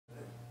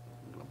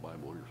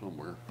Bible here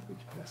somewhere. Thank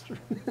you, Pastor.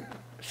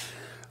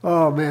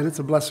 Oh, man, it's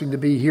a blessing to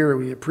be here.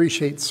 We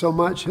appreciate so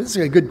much. This is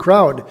a good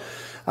crowd.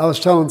 I was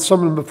telling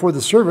someone before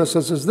the service,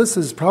 I says, this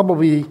is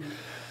probably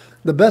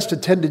the best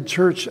attended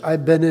church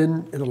I've been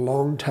in a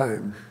long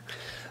time.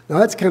 Now,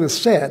 that's kind of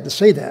sad to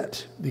say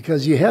that,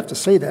 because you have to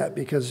say that,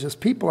 because just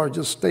people are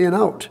just staying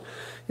out,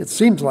 it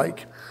seems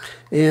like.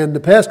 And the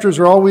pastors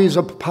are always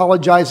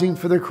apologizing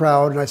for the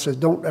crowd, and I said,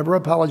 don't ever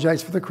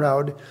apologize for the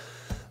crowd.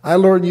 I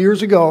learned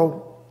years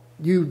ago,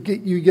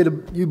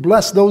 you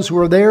bless those who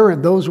are there,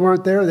 and those who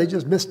aren't there, they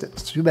just missed it.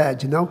 It's too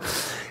bad, you know.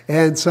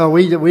 And so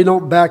we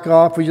don't back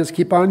off. We just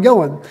keep on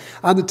going.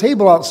 On the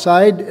table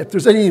outside, if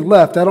there's any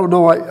left, I don't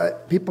know.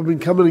 People have been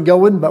coming and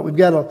going, but we've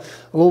got a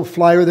little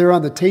flyer there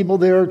on the table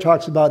there. It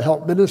talks about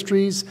HELP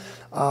Ministries.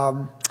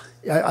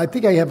 I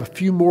think I have a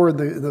few more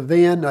in the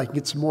van. I can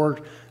get some more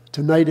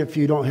tonight if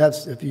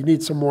you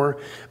need some more.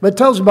 But it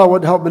tells about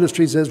what HELP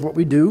Ministries is, what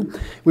we do.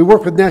 We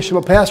work with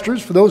national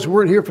pastors. For those who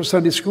weren't here for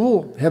Sunday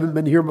school, haven't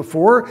been here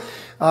before,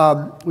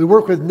 we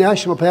work with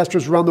national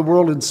pastors around the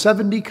world in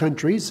 70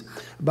 countries,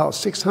 about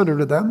 600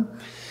 of them,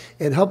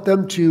 and help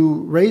them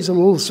to raise a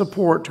little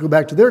support to go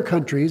back to their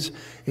countries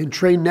and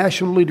train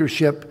national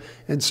leadership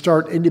and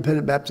start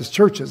independent Baptist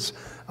churches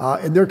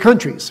in their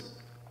countries.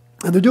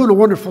 And they're doing a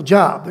wonderful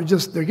job.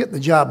 They're getting the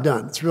job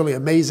done. It's really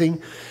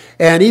amazing.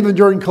 And even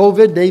during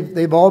COVID,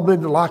 they've all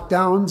been to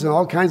lockdowns and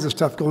all kinds of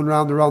stuff going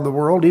around the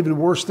world, even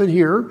worse than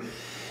here.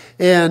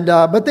 And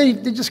but they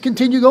just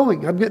continue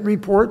going. I'm getting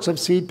reports. I've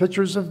seen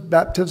pictures of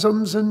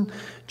baptisms and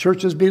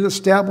churches being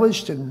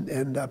established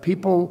and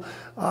people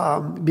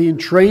being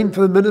trained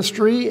for the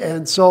ministry.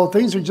 And so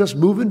things are just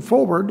moving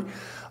forward.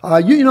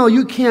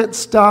 You can't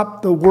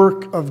stop the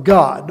work of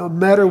God, no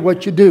matter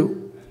what you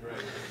do.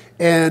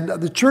 And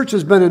the church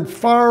has been in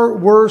far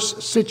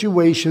worse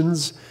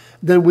situations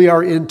than we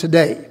are in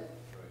today.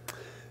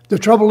 The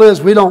trouble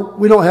is we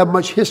don't have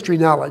much history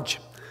knowledge.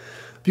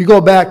 If you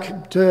go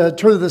back to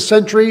turn of the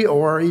century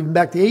or even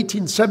back to the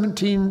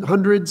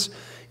 1700s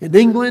in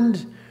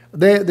England,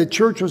 the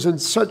church was in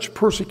such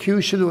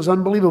persecution, it was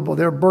unbelievable.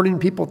 They were burning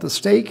people at the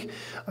stake,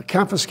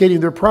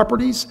 confiscating their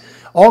properties,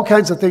 all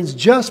kinds of things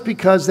just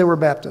because they were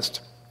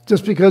Baptist.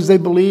 Just because they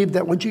believed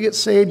that once you get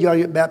saved, you ought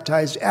to get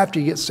baptized after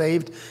you get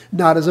saved,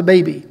 not as a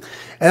baby.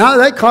 And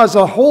that caused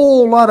a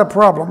whole lot of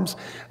problems.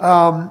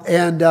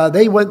 And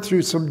they went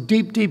through some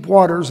deep, deep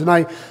waters. And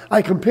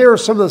I compare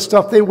some of the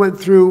stuff they went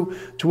through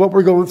to what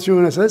we're going through.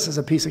 And I said, this is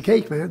a piece of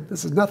cake, man.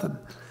 This is nothing.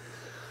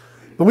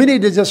 But we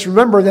need to just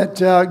remember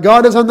that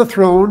God is on the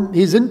throne.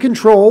 He's in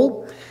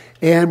control.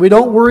 And we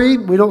don't worry.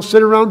 We don't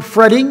sit around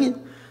fretting.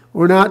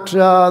 We're not,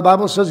 the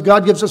Bible says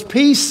God gives us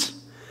peace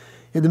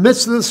in the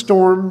midst of the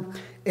storm.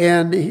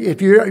 And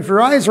if your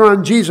eyes are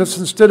on Jesus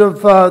instead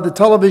of the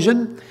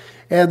television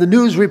and the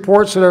news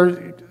reports that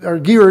are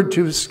geared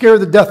to scare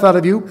the death out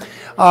of you,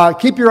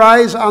 keep your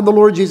eyes on the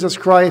Lord Jesus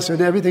Christ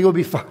and everything will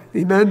be fine.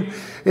 Amen?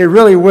 It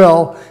really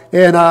will.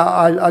 And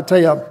I tell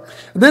you.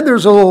 And then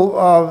there's a little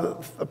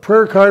a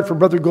prayer card from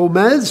Brother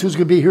Gomez, who's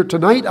going to be here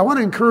tonight. I want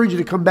to encourage you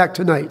to come back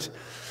tonight.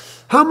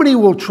 How many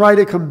will try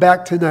to come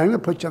back tonight? I'm going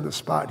to put you on the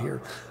spot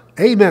here.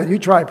 Amen. You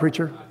try,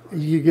 preacher.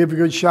 You give a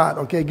good shot.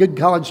 Okay, good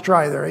college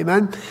try there.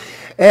 Amen.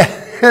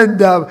 And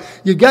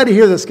you've got to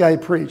hear this guy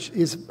preach.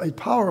 He's a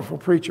powerful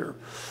preacher.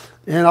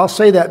 And I'll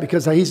say that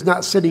because he's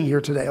not sitting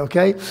here today,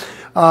 okay?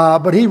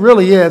 But he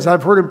really is.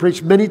 I've heard him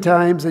preach many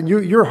times, and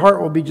your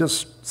heart will be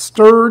just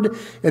stirred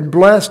and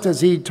blessed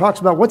as he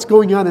talks about what's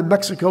going on in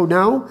Mexico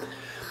now.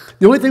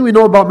 The only thing we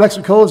know about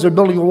Mexico is they're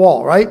building a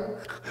wall, right?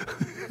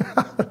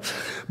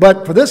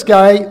 But for this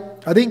guy,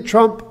 I think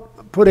Trump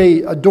put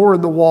a door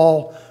in the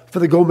wall for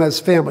the Gomez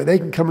family. They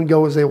can come and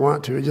go as they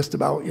want to, just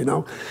about, you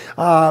know.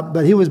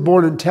 But he was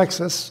born in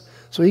Texas,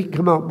 so he can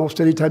come out most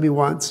anytime he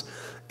wants.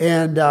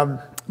 And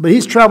but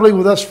he's traveling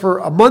with us for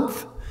a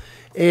month,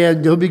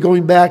 and he'll be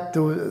going back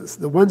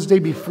the Wednesday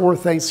before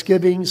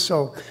Thanksgiving.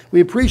 So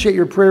we appreciate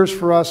your prayers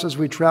for us as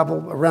we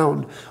travel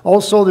around.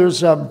 Also,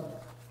 there's a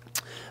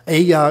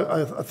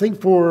thing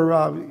for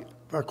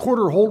a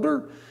quarter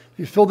holder. If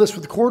you fill this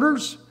with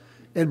quarters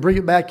and bring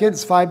it back in,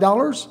 it's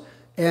 $5.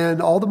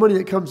 And all the money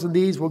that comes in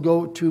these will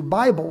go to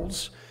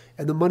Bibles,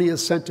 and the money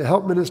is sent to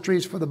HELP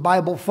Ministries for the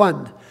Bible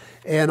Fund.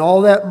 And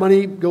all that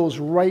money goes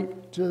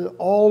right to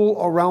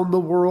all around the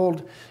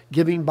world,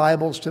 giving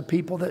Bibles to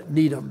people that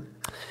need them.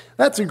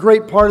 That's a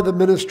great part of the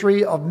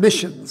ministry of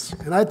missions.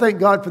 And I thank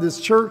God for this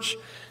church,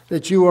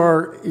 that you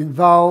are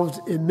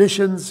involved in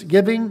missions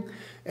giving,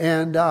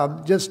 and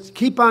just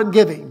keep on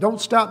giving. Don't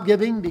stop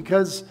giving,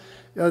 because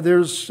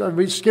there's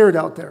everybody's scared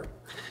out there.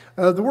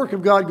 The work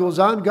of God goes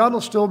on. God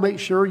will still make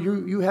sure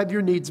you have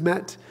your needs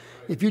met.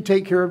 If you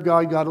take care of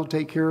God, God will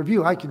take care of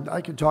you. I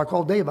can talk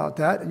all day about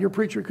that, and your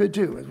preacher could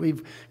too, as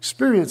we've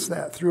experienced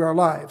that through our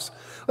lives.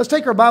 Let's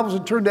take our Bibles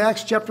and turn to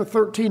Acts chapter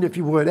 13, if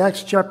you would.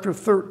 Acts chapter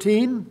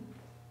 13,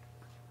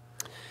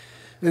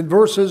 in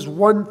verses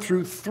 1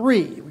 through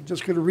 3. We're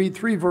just going to read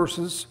 3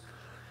 verses,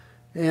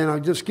 and I'll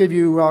just give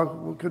you,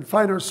 we'll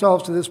confine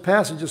ourselves to this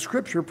passage of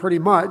Scripture pretty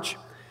much.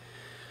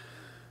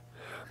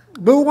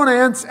 But we want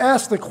to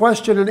ask the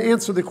question and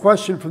answer the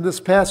question from this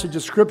passage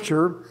of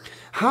Scripture.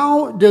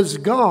 How does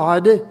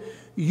God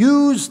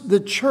use the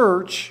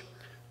church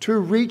to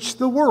reach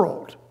the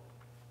world?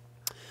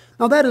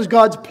 Now that is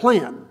God's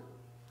plan.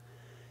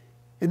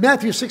 In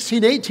Matthew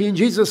 16:18,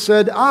 Jesus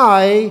said,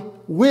 I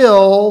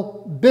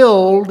will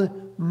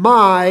build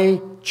my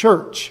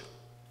church.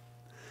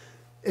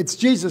 It's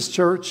Jesus'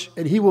 church,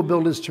 and he will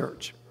build his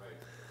church.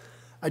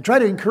 I try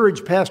to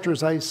encourage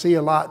pastors I see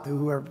a lot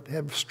who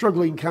have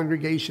struggling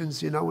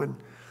congregations, and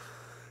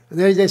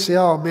they say,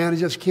 oh man, I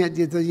just can't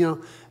get the,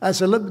 I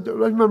said, let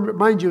me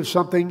remind you of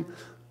something.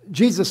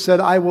 Jesus said,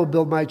 I will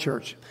build my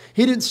church.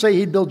 He didn't say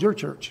he'd build your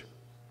church.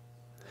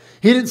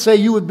 He didn't say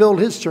you would build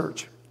his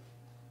church.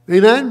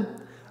 Amen?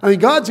 I mean,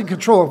 God's in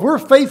control. If we're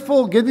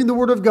faithful, giving the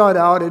word of God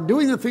out and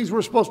doing the things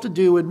we're supposed to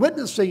do and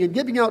witnessing and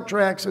giving out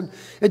tracts and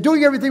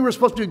doing everything we're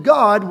supposed to do,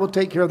 God will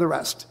take care of the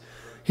rest.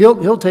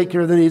 He'll take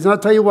care of the needs. And I'll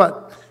tell you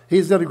what,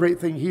 he's done a great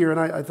thing here, and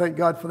I thank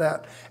God for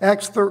that.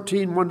 Acts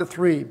 13,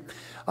 1-3.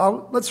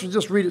 Let's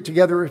just read it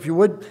together, if you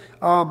would.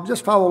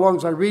 Just follow along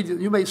as I read it.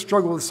 You may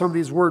struggle with some of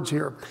these words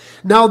here.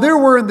 Now there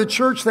were in the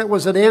church that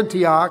was at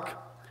Antioch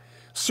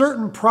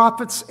certain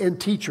prophets and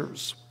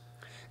teachers,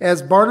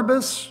 as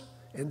Barnabas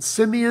and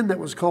Simeon that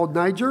was called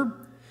Niger,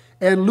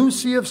 and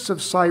Lucius of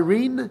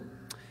Cyrene,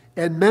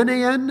 and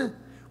Manaen,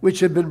 which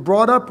had been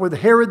brought up with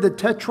Herod the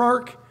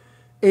Tetrarch,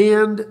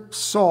 and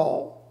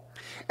Saul.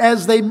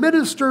 As they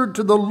ministered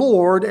to the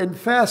Lord and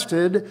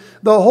fasted,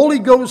 the Holy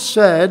Ghost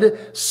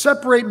said,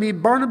 separate me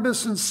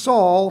Barnabas and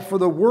Saul for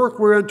the work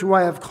whereunto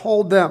I have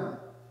called them.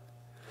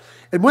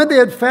 And when they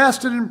had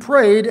fasted and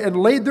prayed and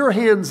laid their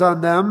hands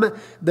on them,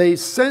 they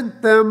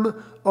sent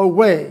them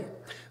away.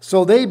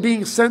 So they,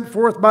 being sent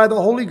forth by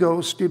the Holy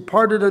Ghost,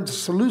 departed unto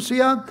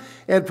Seleucia,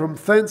 and from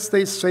thence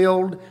they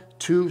sailed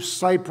to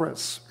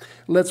Cyprus.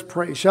 Let's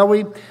pray, shall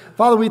we?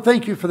 Father, we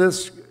thank you for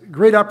this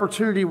great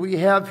opportunity we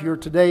have here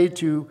today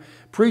to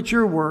preach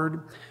your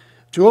word,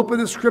 to open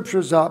the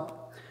scriptures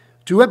up,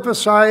 to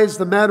emphasize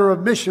the matter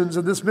of missions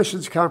in this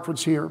missions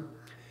conference here.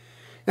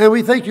 And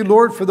we thank you,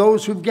 Lord, for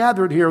those who've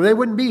gathered here. They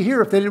wouldn't be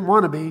here if they didn't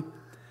want to be.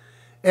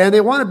 And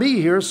they want to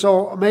be here,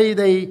 so may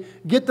they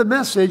get the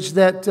message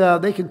that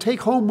they can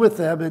take home with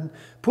them and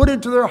put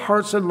into their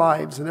hearts and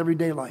lives in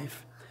everyday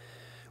life.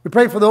 We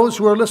pray for those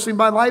who are listening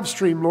by live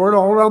stream, Lord,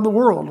 all around the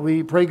world.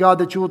 We pray, God,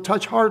 that you will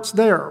touch hearts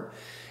there.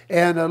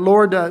 And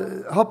Lord,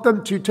 help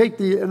them to take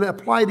and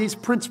apply these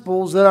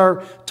principles that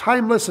are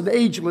timeless and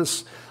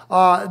ageless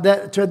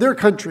to their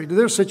country, to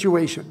their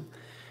situation.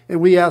 And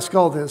we ask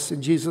all this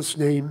in Jesus'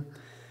 name.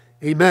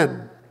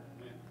 Amen.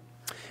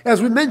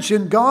 As we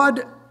mentioned,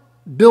 God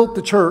built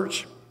the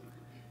church,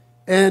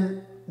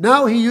 and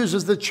now he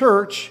uses the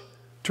church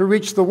to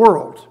reach the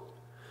world.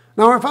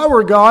 Now, if I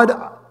were God,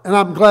 and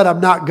I'm glad I'm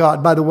not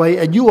God, by the way,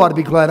 and you ought to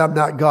be glad I'm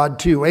not God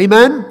too.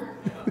 Amen?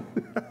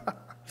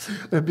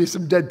 There'd be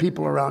some dead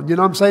people around, you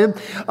know what I'm saying?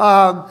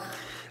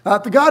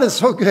 God is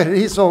so good, and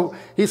he's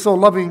so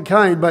loving and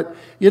kind. But,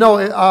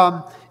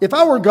 if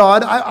I were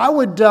God,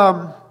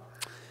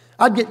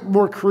 I'd get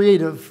more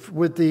creative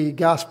with the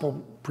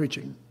gospel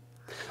preaching.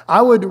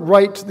 I would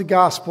write the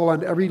gospel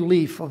on every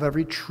leaf of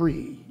every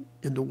tree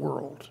in the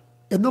world,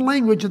 in the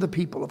language of the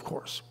people, of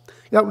course.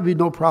 That would be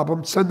no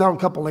problem. Send out a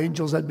couple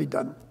angels, that'd be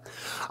done.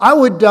 I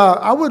would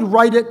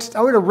write it.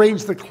 I would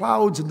arrange the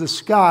clouds in the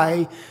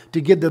sky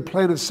to give the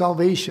plan of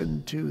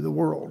salvation to the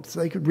world, so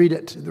they could read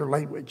it in their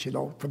language,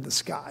 from the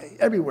sky,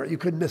 everywhere. You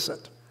couldn't miss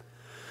it.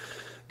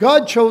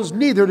 God chose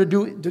neither to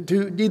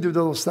do neither of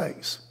those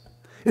things.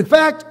 In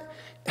fact,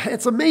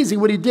 it's amazing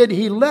what he did.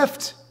 He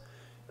left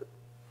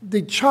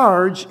the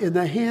charge in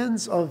the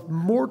hands of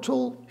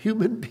mortal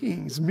human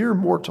beings, mere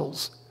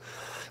mortals.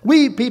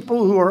 We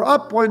people who are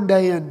up one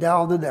day and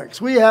down the next.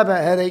 We have a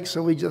headache,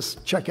 so we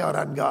just check out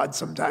on God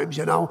sometimes,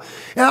 And,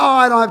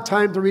 I don't have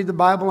time to read the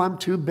Bible. I'm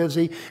too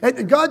busy.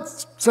 And God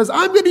says,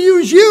 I'm going to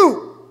use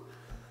you.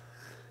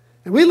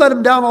 And we let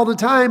him down all the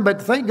time,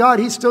 but thank God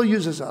he still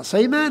uses us.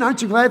 Amen?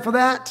 Aren't you glad for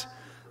that?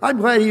 I'm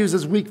glad he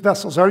uses weak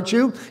vessels, aren't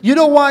you? You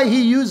know why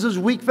he uses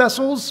weak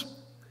vessels?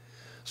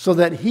 So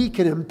that he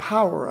can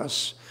empower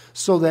us,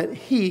 so that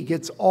he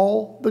gets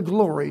all the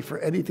glory for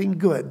anything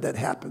good that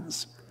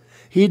happens.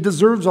 He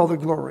deserves all the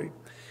glory.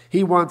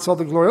 He wants all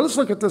the glory. Let's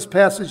look at this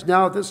passage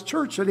now. This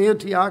church at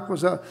Antioch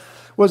was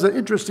an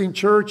interesting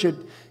church.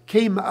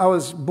 I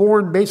was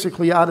born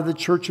basically out of the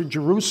church in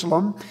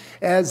Jerusalem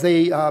as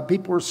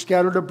people were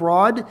scattered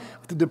abroad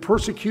through the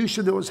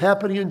persecution that was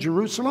happening in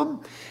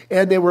Jerusalem.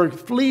 And they were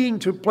fleeing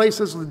to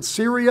places in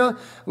Syria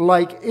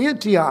like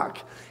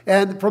Antioch.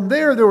 And from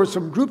there were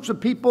some groups of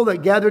people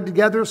that gathered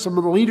together, some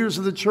of the leaders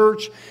of the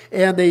church,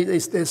 and they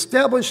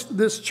established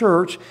this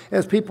church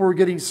as people were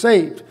getting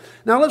saved.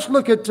 Now let's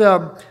look at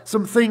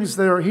some things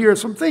that are here,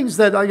 some things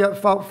that I got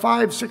about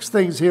 5, 6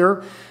 things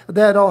here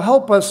that'll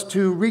help us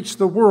to reach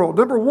the world.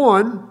 Number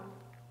one,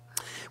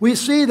 we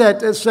see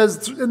that it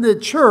says in the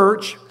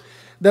church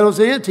that was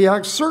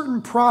Antioch,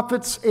 certain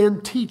prophets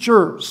and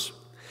teachers.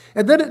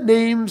 And then it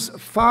names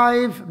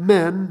 5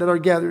 men that are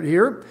gathered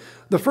here.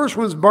 The first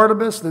one is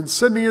Barnabas, then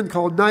Simeon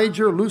called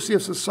Niger,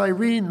 Lucius of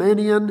Cyrene,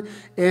 Manaen,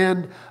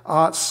 and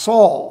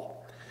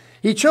Saul.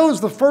 He chose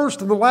the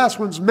first and the last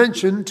ones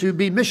mentioned to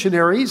be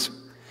missionaries.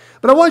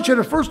 But I want you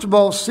to first of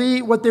all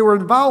see what they were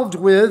involved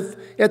with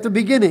at the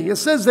beginning. It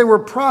says they were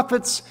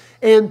prophets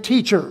and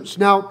teachers.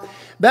 Now,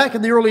 back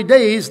in the early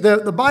days,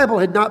 the Bible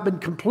had not been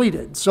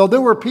completed. So there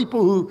were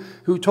people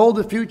who told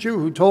the future,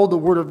 who told the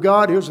Word of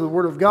God. Here's the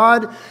Word of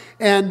God.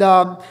 And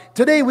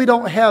today we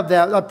don't have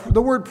that.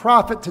 The word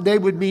prophet today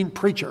would mean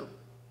preacher,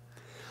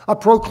 a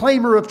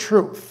proclaimer of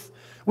truth.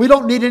 We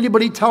don't need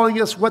anybody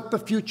telling us what the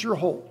future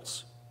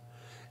holds.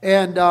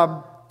 And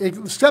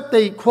except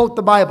they quote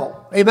the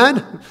Bible.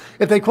 Amen?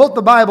 If they quote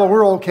the Bible,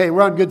 we're okay.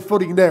 We're on good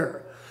footing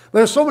there.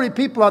 There's so many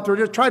people out there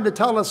just trying to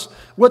tell us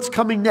what's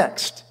coming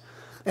next.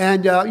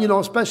 And,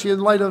 especially in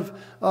light of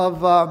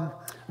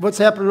what's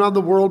happening around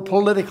the world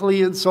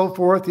politically and so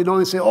forth,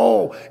 they say,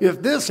 oh,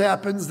 if this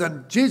happens,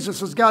 then Jesus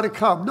has got to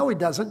come. No, he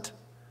doesn't.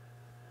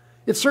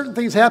 If certain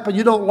things happen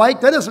you don't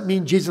like, that doesn't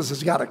mean Jesus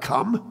has got to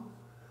come.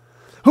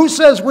 Who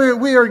says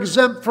we are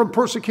exempt from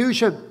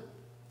persecution?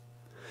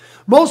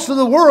 Most of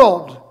the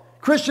world,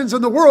 Christians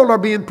in the world are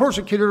being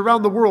persecuted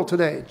around the world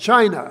today.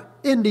 China,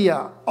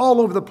 India,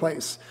 all over the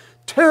place.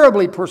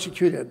 Terribly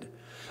persecuted.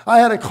 I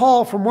had a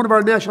call from one of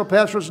our national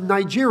pastors in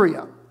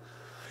Nigeria.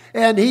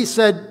 And he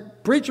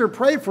said, preacher,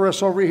 pray for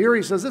us over here.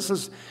 He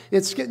says,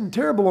 it's getting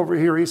terrible over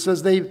here. He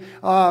says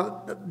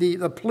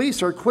the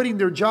police are quitting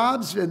their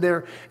jobs and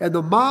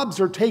the mobs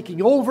are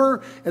taking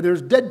over, and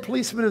there's dead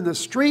policemen in the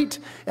street,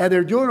 and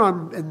they're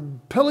doing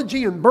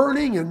pillaging and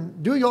burning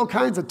and doing all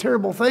kinds of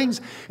terrible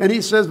things. And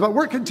he says, but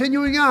we're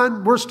continuing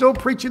on. We're still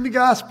preaching the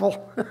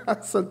gospel.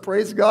 I said,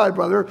 praise God,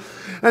 brother.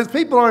 And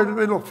people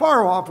are in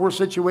far off worse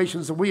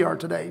situations than we are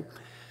today.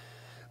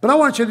 But I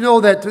want you to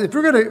know that if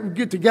we're going to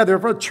get together,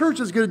 if our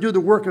church is going to do the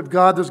work of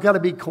God, there's got to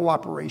be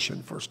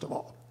cooperation, first of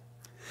all.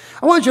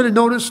 I want you to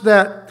notice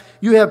that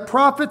you have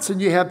prophets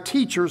and you have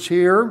teachers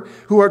here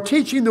who are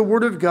teaching the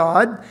Word of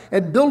God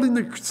and building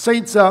the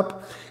saints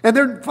up. And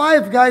there are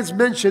 5 guys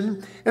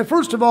mentioned. And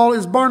first of all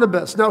is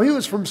Barnabas. Now, he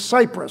was from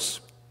Cyprus.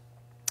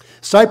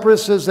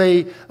 Cyprus is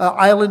an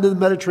island in the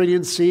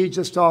Mediterranean Sea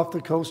just off the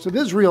coast of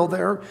Israel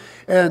there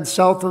and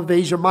south of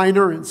Asia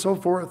Minor and so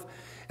forth.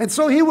 And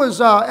so he was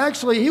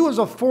he was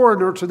a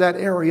foreigner to that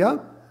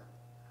area.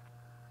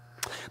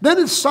 Then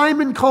is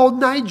Simon called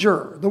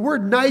Niger. The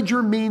word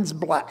Niger means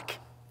black.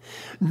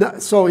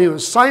 So he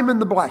was Simon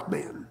the black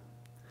man.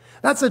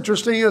 That's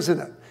interesting, isn't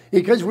it?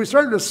 Because we're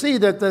starting to see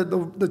that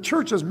the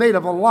church is made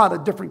of a lot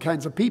of different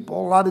kinds of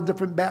people, a lot of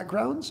different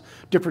backgrounds,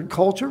 different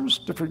cultures,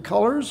 different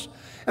colors.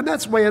 And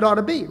that's the way it ought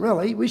to be,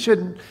 really. We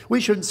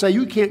shouldn't say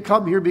you can't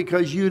come here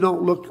because you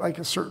don't look like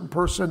a certain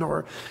person,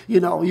 or,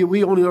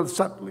 we only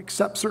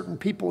accept certain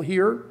people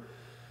here.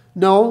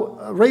 No,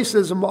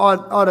 racism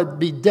ought to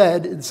be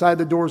dead inside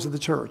the doors of the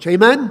church.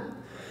 Amen?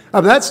 I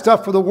mean, that's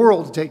stuff for the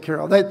world to take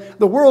care of.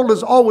 The world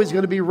is always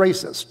going to be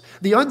racist.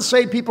 The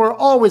unsaved people are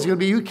always going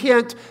to be. You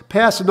can't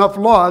pass enough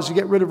laws to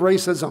get rid of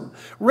racism.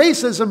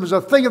 Racism is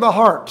a thing of the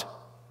heart.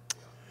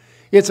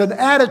 It's an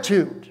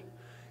attitude.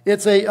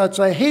 It's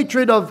a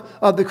hatred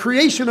of the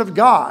creation of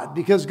God,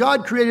 because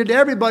God created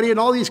everybody in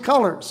all these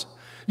colors.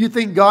 You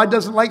think God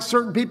doesn't like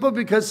certain people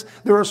because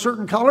they're a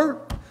certain color?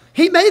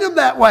 He made them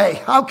that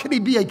way. How can he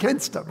be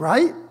against them,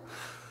 right?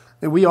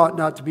 And we ought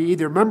not to be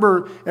either.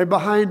 Remember, and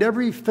behind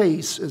every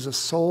face is a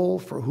soul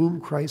for whom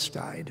Christ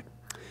died.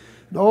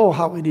 Oh,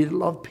 how we need to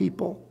love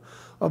people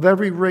of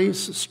every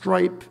race,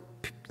 stripe.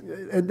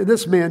 And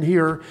this man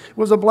here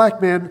was a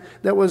black man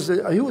he was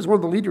one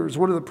of the leaders,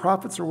 one of the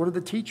prophets, or one of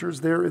the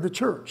teachers there in the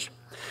church.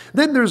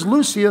 Then there's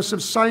Lucius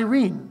of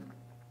Cyrene.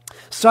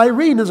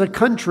 Cyrene is a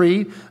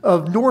country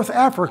of North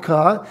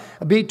Africa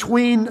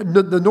between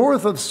the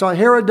north of the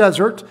Sahara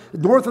Desert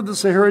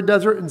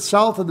and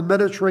south of the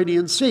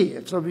Mediterranean Sea.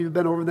 If some of you have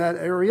been over in that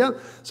area,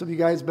 some of you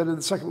guys have been in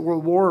the Second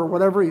World War or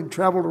whatever, you've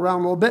traveled around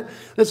a little bit.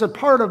 There's a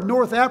part of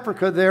North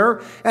Africa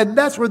there, and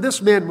that's where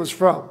this man was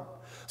from.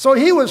 So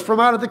he was from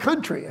out of the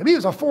country. I mean, he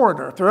was a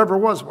foreigner, if there ever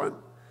was one.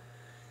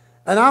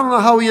 And I don't know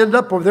how he ended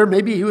up over there.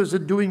 Maybe he was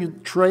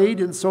doing trade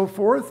and so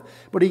forth.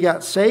 But he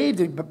got saved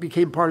and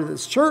became part of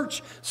this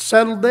church,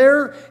 settled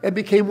there, and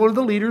became one of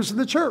the leaders in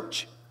the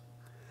church.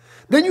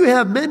 Then you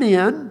have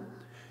Manaen,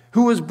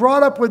 who was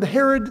brought up with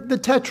Herod the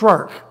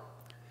Tetrarch.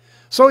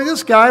 So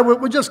this guy,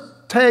 we'll just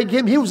tag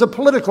him. He was a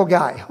political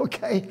guy,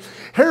 okay?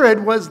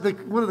 Herod was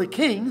one of the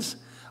kings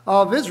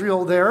of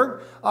Israel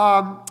there.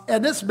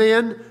 And this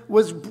man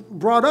was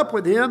brought up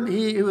with him.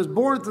 He was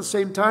born at the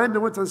same time. They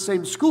went to the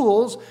same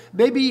schools.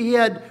 Maybe he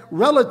had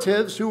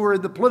relatives who were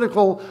in the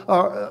political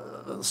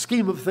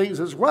scheme of things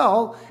as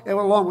well, and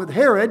along with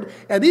Herod.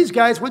 And these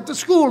guys went to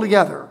school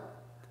together.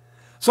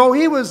 So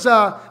he was,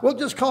 we'll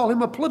just call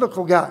him a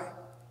political guy.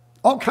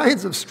 All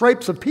kinds of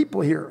stripes of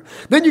people here.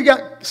 Then you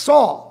got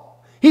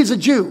Saul. He's a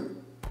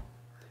Jew.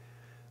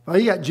 Well,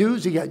 you got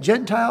Jews, you got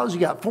Gentiles, you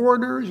got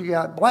foreigners, you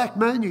got black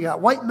men, you got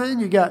white men,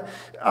 you got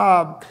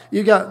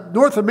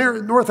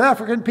North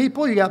African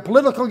people, you got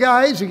political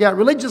guys, you got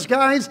religious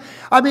guys.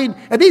 I mean,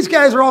 and these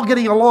guys are all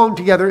getting along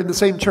together in the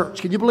same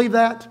church. Can you believe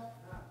that?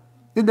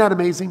 Isn't that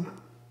amazing?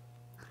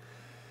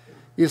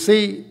 You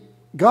see,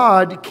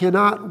 God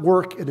cannot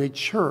work in a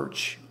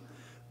church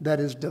that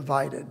is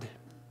divided.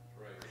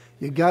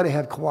 You got to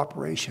have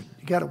cooperation.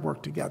 You got to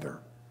work together.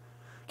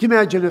 Can you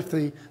imagine if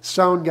the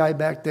sound guy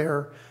back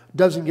there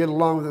doesn't get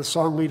along with the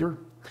song leader?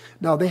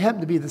 Now, they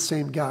happen to be the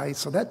same guy,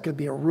 so that could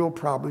be a real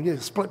problem. You know,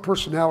 split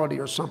personality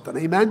or something,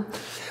 amen?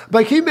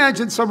 But can you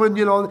imagine someone,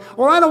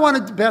 well, I don't want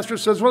to, the pastor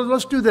says, well,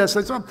 let's do this.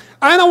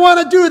 I don't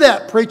want to do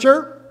that,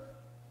 preacher.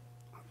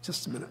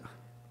 Just a minute.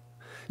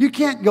 You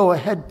can't go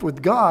ahead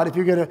with God if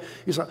you're going to,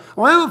 you say,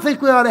 well, I don't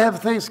think we ought to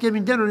have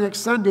Thanksgiving dinner next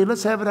Sunday.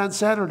 Let's have it on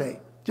Saturday.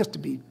 Just to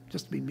be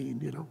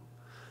mean,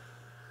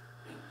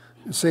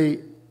 And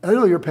say, I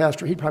know your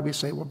pastor, he'd probably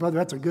say, well, brother,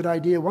 that's a good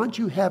idea. Why don't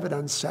you have it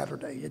on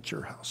Saturday at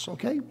your house,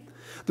 okay?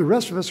 The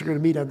rest of us are going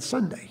to meet on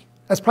Sunday.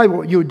 That's probably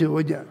what you would do,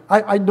 wouldn't you?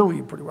 I know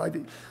you pretty well.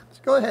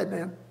 Go ahead,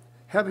 man.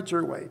 Have it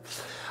your way.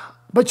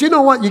 But you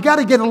know what? You got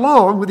to get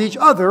along with each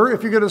other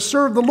if you're going to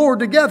serve the Lord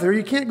together.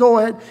 You can't go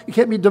ahead. You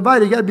can't be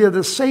divided. You got to be of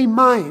the same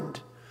mind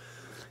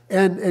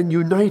and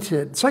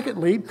united.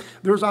 Secondly,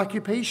 there's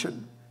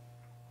occupation.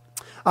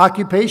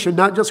 Occupation,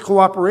 not just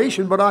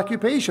cooperation, but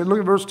occupation. Look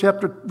at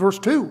verse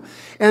 2.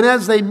 And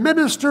as they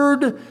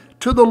ministered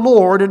to the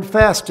Lord and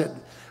fasted,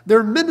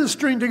 they're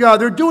ministering to God.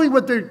 They're doing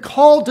what they're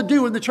called to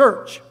do in the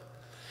church.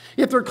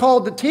 If they're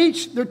called to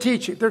teach, they're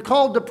teaching. If they're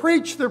called to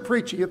preach, they're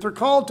preaching. If they're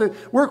called to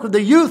work with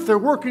the youth, they're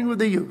working with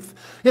the youth.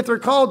 If they're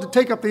called to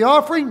take up the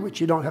offering, which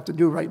you don't have to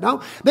do right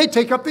now, they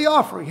take up the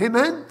offering.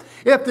 Amen?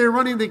 If they're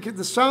running the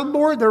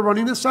soundboard, they're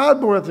running the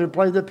soundboard. If they're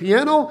playing the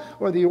piano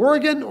or the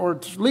organ or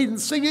leading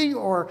singing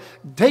or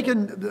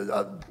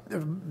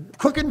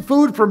cooking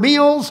food for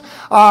meals,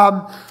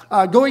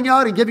 going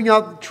out and giving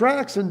out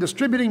tracts and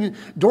distributing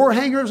door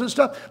hangers and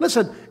stuff.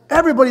 Listen,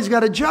 everybody's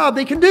got a job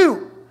they can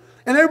do.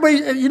 And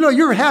everybody,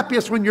 you're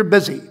happiest when you're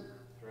busy.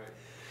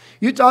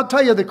 I'll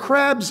tell you, the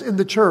crabs in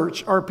the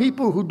church are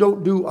people who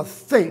don't do a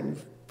thing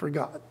for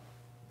God.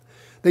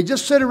 They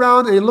just sit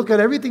around and they look at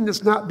everything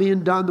that's not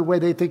being done the way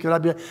they think it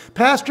ought to be.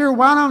 Pastor,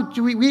 why don't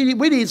we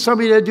need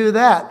somebody to do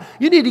that.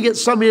 You need to get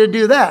somebody to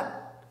do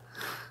that.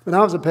 When I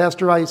was a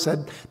pastor, I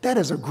said, that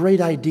is a great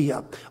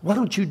idea. Why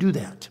don't you do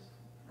that?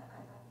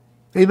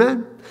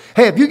 Amen?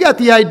 Hey, if you got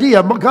the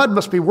idea, God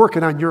must be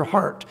working on your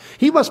heart.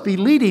 He must be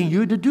leading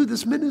you to do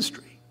this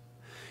ministry.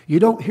 You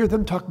don't hear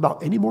them talk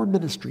about any more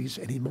ministries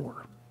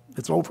anymore.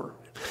 It's over.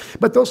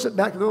 But they'll sit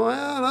back and go,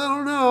 well, I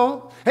don't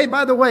know. Hey,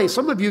 by the way,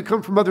 some of you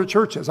come from other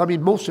churches. I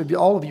mean, most of you,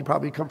 all of you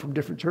probably come from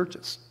different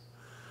churches.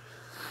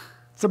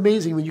 It's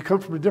amazing when you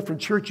come from a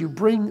different church, you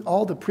bring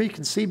all the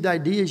preconceived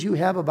ideas you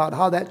have about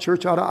how that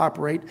church ought to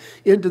operate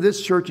into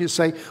this church. You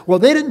say, well,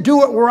 they didn't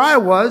do it where I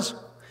was.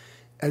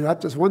 And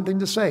that's just one thing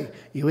to say.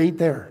 You ain't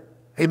there.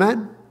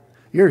 Amen?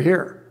 You're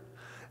here.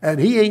 And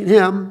he ain't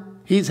him.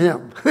 He's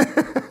him.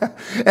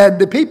 And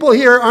the people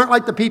here aren't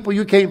like the people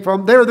you came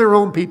from. They're their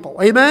own people.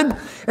 Amen?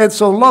 And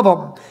so love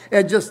them.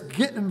 And just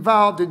get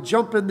involved and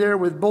jump in there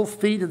with both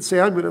feet and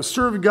say, I'm going to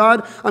serve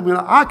God. I'm going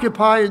to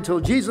occupy until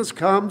Jesus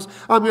comes.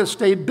 I'm going to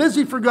stay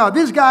busy for God.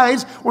 These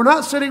guys were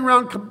not sitting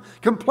around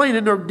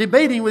complaining or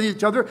debating with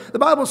each other. The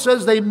Bible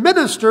says they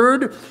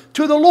ministered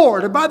to the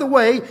Lord. And by the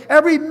way,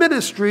 every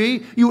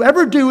ministry you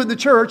ever do in the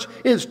church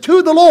is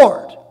to the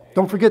Lord.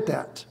 Don't forget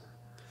that.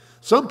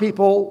 Some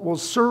people will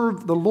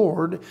serve the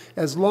Lord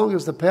as long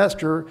as the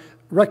pastor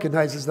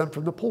recognizes them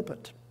from the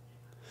pulpit.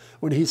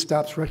 When he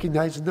stops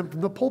recognizing them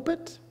from the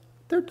pulpit,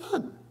 they're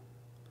done.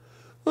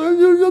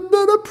 I'm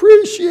not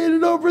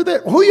appreciated over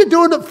there. Who are you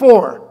doing it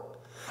for?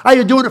 Are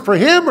you doing it for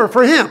him or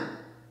for him?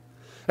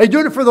 Are you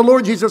doing it for the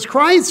Lord Jesus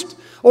Christ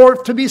or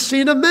to be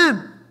seen of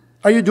men?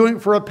 Are you doing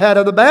it for a pat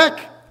on the back?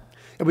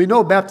 And we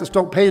know Baptists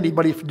don't pay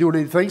anybody for doing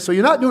anything, so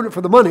you're not doing it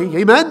for the money.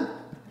 Amen?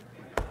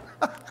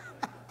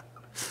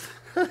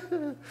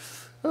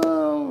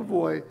 Oh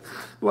boy!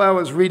 Well, I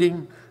was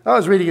reading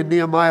in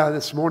Nehemiah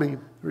this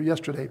morning or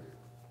yesterday,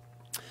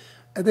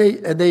 and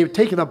they've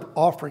taken up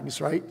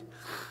offerings, right?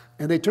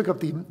 And they took up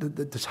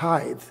the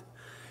tithe,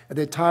 and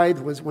the tithe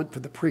went for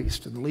the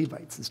priest and the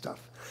Levites and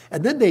stuff.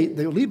 And then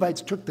the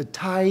Levites took the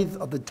tithe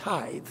of the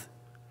tithe.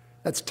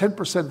 That's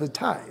 10% of the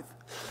tithe,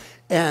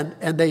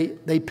 and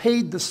they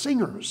paid the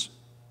singers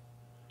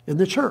in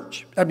the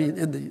church. I mean,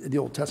 in the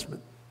Old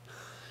Testament.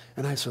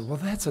 And I said, well,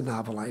 that's a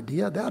novel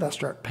idea. They ought to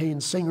start paying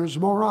singers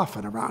more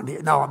often around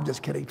here. No, I'm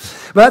just kidding.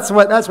 But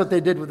that's what they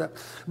did with that.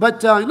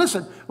 But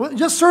listen,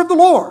 just serve the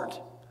Lord.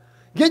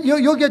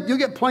 You'll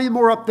get plenty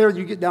more up there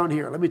than you get down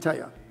here. Let me tell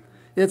you,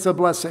 it's a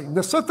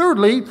blessing. So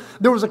thirdly,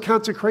 there was a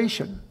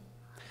consecration.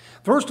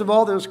 First of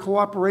all, there's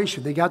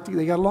cooperation. They got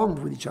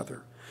along with each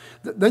other.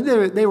 Then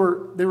there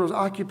was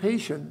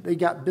occupation. They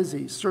got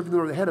busy serving the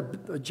Lord. They had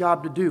a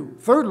job to do.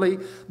 Thirdly,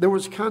 there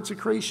was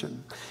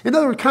consecration. In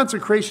other words,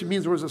 consecration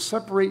means there was a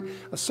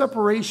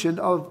separation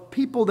of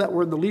people that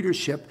were in the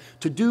leadership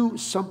to do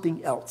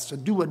something else, to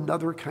do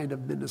another kind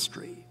of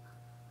ministry.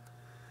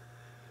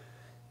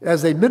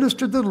 As they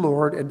ministered to the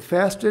Lord and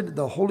fasted,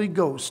 the Holy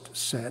Ghost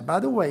said,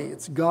 by the way,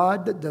 it's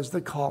God that does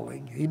the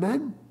calling.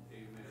 Amen?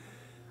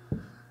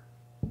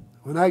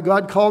 When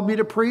God called me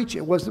to preach,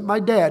 it wasn't my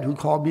dad who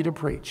called me to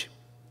preach.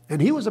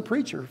 And he was a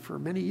preacher for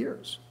many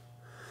years.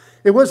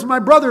 It wasn't my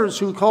brothers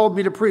who called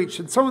me to preach.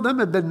 And some of them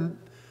had been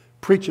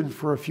preaching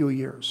for a few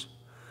years.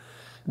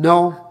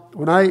 No,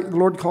 when the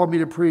Lord called me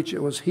to preach,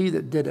 it was he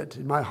that did it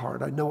in my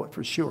heart. I know it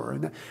for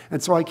sure.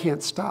 And so I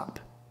can't stop.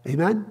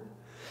 Amen?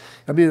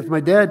 I mean, if my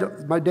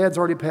dad's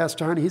already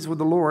passed on, he's with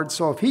the Lord.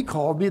 So if he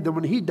called me, then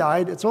when he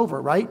died, it's over,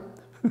 right?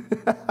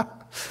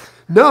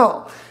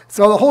 No.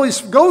 So the Holy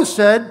Ghost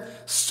said,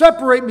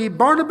 separate me,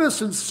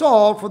 Barnabas and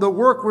Saul, for the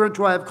work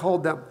whereunto I have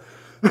called them.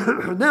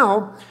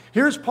 Now,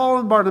 here's Paul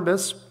and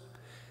Barnabas.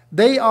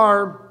 They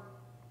are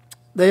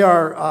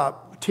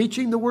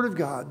teaching the Word of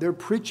God. They're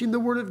preaching the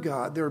Word of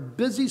God. They're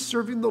busy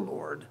serving the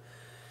Lord.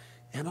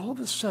 And all of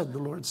a sudden, the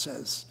Lord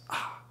says,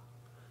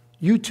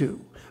 you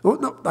two. Well,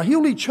 no, he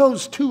only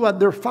chose two.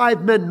 There are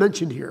 5 men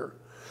mentioned here.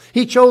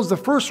 He chose the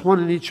first one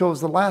and he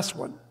chose the last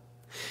one.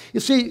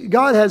 You see,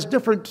 God has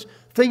different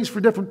things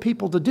for different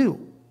people to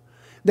do.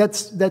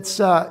 That's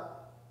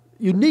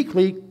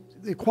uniquely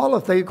they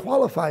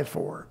qualify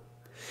for.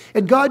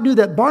 And God knew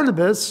that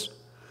Barnabas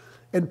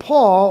and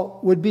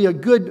Paul would be a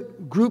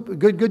good group, a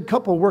good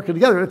couple working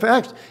together. In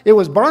fact, it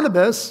was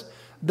Barnabas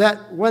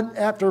that went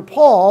after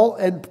Paul,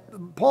 and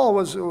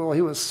Paul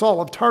he was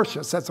Saul of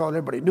Tarsus. That's how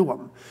everybody knew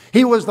him.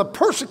 He was the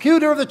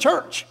persecutor of the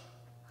church.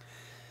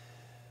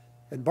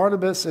 And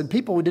Barnabas and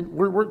people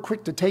weren't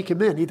quick to take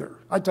him in either.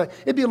 I tell you,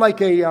 it'd be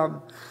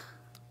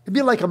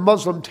like a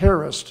Muslim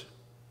terrorist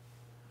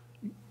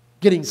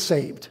getting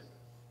saved.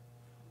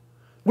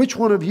 Which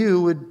one of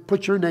you would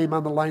put your name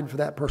on the line for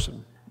that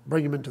person?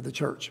 Bring him into the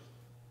church.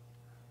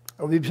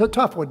 It would be so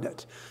tough, wouldn't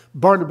it?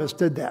 Barnabas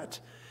did that.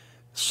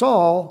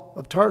 Saul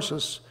of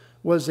Tarsus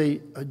was a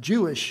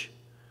Jewish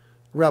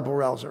rebel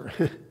rouser.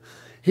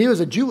 He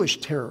was a Jewish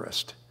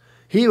terrorist.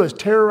 He was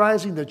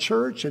terrorizing the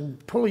church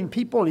and pulling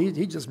people, and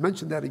he just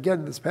mentioned that again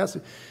in this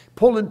passage,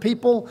 pulling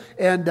people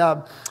and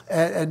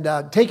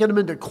taking them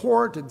into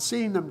court and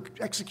seeing them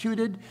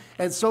executed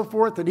and so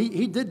forth. And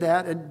he did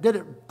that and did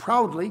it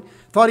proudly,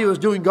 thought he was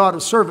doing God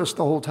a service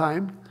the whole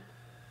time.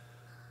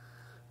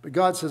 But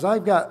God says,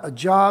 I've got a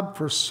job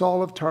for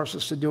Saul of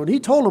Tarsus to do. And he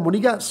told him when he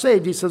got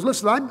saved, he says,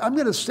 listen, I'm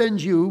going to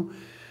send you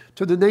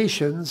to the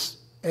nations,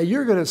 and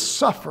you're going to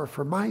suffer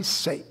for my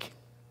sake.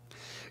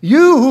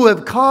 You who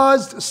have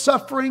caused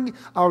suffering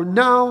are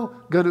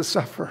now going to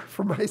suffer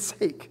for my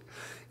sake.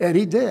 And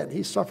he did.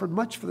 He suffered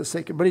much for the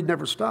sake of it, but he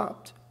never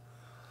stopped.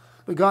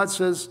 But God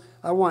says,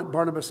 I want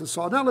Barnabas and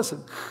Saul. Now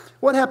listen,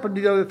 what happened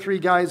to the other 3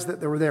 guys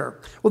that were there?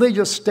 Well, they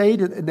just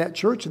stayed in that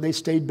church, and they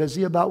stayed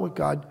busy about what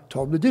God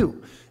told them to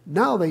do.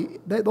 Now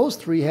those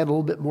 3 had a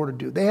little bit more to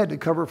do. They had to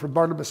cover for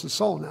Barnabas and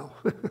Saul now.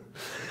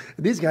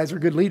 And these guys are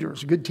good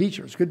leaders, good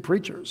teachers, good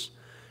preachers.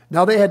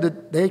 Now they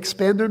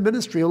expand their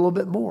ministry a little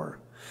bit more.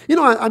 You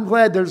know, I'm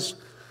glad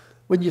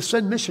when you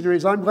send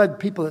missionaries, I'm glad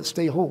people that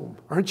stay home,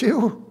 aren't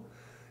you?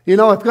 You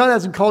know, if God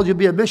hasn't called you to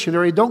be a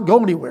missionary, don't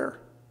go anywhere.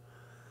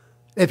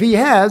 If he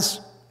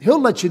has,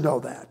 he'll let you know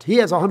that. He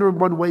has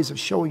 101 ways of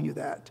showing you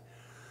that.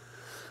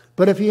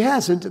 But if he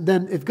hasn't,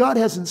 then if God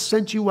hasn't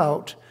sent you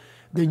out,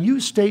 then you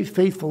stay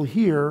faithful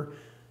here,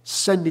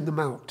 sending them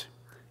out,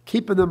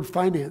 keeping them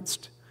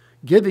financed,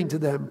 giving to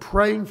them,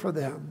 praying for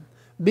them,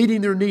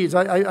 meeting their needs.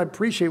 I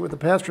appreciate what the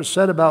pastor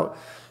said about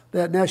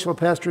that national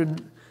pastor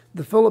in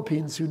the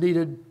Philippines who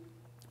needed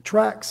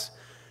tracts.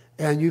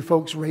 And you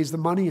folks raised the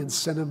money and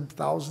sent them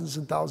thousands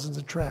and thousands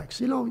of tracts.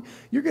 You know,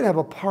 you're going to have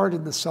a part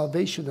in the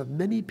salvation of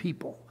many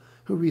people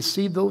who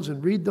receive those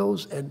and read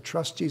those and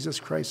trust Jesus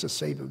Christ to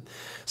save them.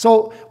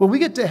 So when we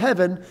get to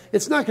heaven,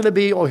 it's not going to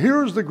be, oh,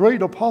 here's the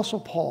great Apostle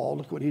Paul.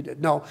 Look what he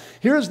did. No,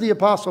 here's the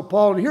Apostle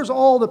Paul, and here's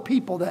all the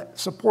people that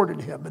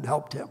supported him and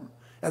helped him.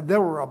 And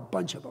there were a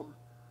bunch of them.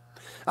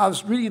 I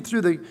was reading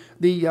through the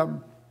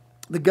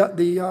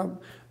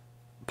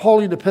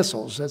Pauline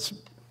epistles. That's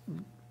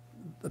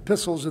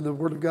epistles in the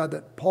Word of God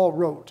that Paul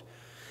wrote.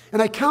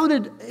 And I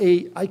counted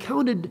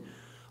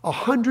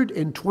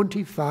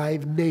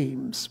 125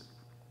 names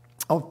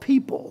of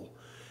people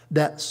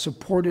that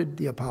supported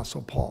the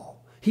Apostle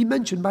Paul. He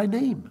mentioned by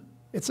name.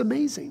 It's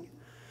amazing.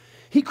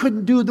 He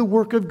couldn't do the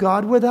work of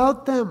God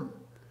without them.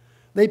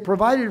 They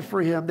provided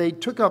for him. They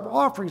took up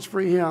offerings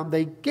for him.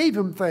 They gave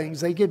him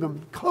things. They gave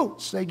him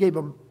coats. They gave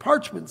him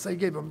parchments. They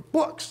gave him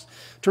books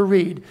to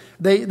read.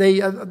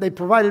 They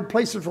provided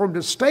places for him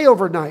to stay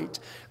overnight.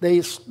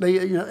 They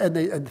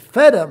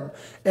fed him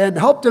and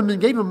helped him and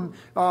gave him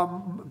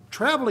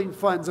traveling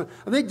funds. And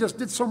they just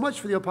did so much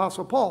for the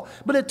Apostle Paul.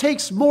 But it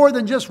takes more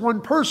than just one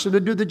person to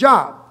do the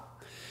job.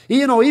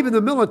 You know, even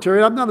the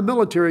military. I'm not a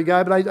military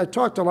guy, but I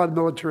talked to a lot of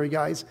military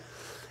guys.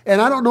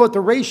 And I don't know what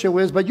the ratio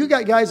is, but you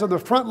got guys on the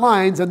front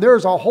lines, and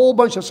there's a whole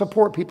bunch of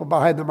support people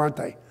behind them, aren't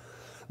they?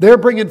 They're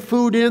bringing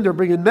food in, they're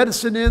bringing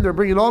medicine in, they're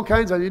bringing all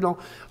kinds of,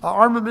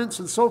 armaments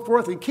and so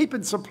forth, and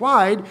keeping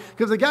supplied,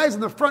 because the guys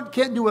in the front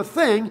can't do a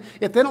thing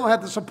if they don't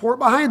have the support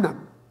behind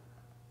them.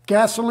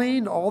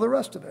 Gasoline, all the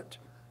rest of it.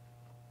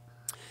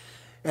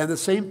 And the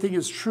same thing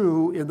is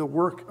true in the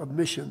work of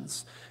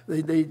missions.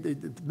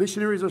 The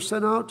missionaries are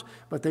sent out,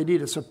 but they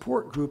need a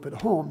support group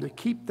at home to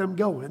keep them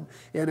going.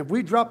 And if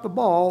we drop the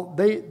ball,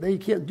 they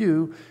can't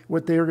do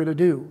what they're going to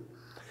do.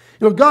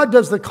 God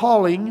does the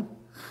calling.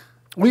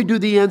 We do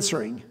the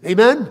answering.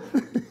 Amen?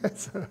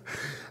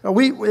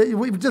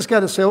 We've just got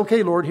to say,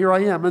 okay, Lord, here I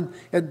am.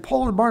 And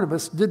Paul and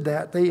Barnabas did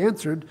that. They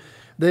answered.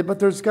 But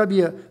there's got to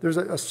be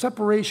a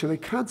separation, a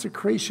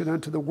consecration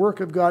unto the work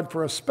of God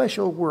for a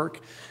special work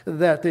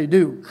that they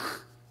do.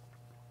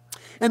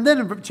 And then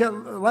in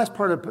the last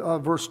part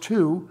of verse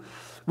 2,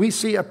 we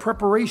see a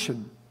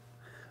preparation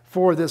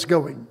for this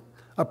going.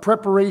 A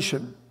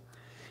preparation.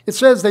 It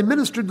says, they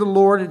ministered to the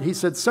Lord, and he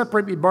said,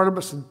 separate me,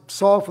 Barnabas and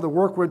Saul, for the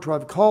work whereunto I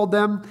have called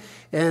them.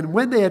 And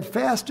when they had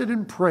fasted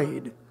and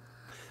prayed,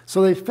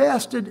 so they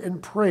fasted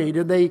and prayed,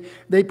 and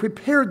they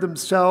prepared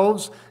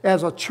themselves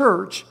as a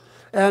church.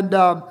 And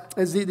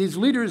as these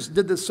leaders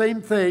did the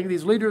same thing,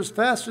 these leaders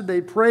fasted,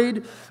 they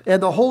prayed,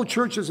 and the whole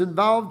church is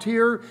involved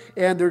here,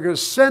 and they're going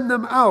to send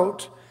them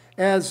out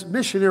as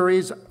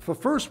missionaries, the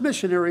first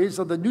missionaries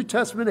of the New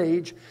Testament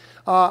age,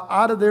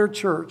 out of their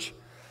church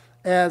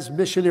as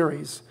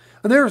missionaries.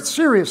 And they're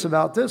serious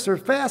about this. They're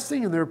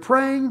fasting, and they're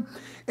praying,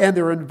 and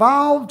they're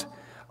involved,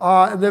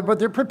 but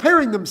they're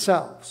preparing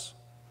themselves.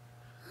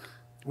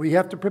 We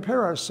have to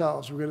prepare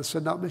ourselves. We're going to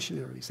send out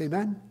missionaries.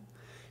 Amen?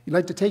 You'd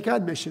like to take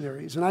on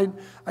missionaries. And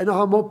I know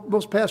how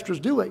most pastors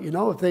do it.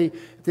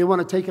 If they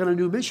want to take on a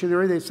new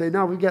missionary, they say,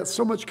 now we've got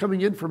so much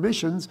coming in for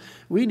missions.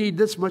 We need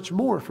this much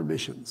more for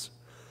missions.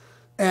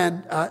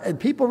 And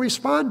people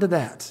respond to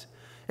that.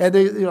 And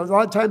they, a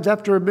lot of times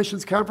after a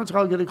missions conference,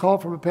 I'll get a call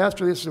from a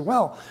pastor. They say,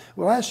 well,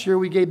 last year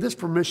we gave this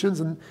for missions,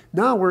 and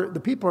now the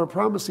people are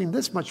promising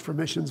this much for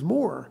missions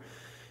more.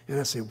 And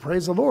I say,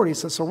 praise the Lord. He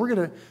says, so we're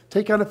going to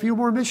take on a few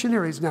more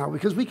missionaries now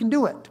because we can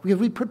do it. Because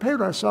we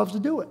prepared ourselves to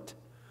do it.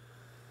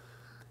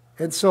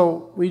 And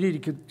so we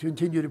need to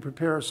continue to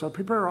prepare ourselves,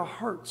 prepare our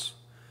hearts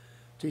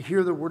to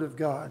hear the word of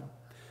God.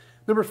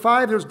 Number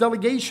 5, there's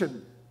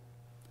delegation.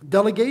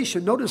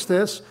 Delegation, notice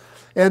this.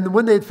 And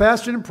when they had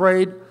fasted and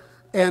prayed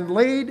and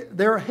laid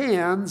their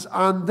hands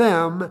on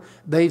them,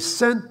 they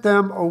sent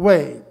them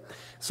away.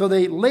 So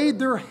they laid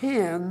their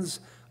hands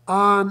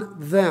on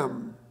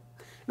them.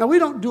 Now, we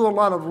don't do a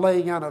lot of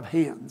laying on of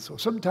hands. So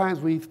sometimes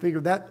we figure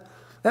that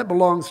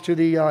belongs to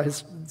the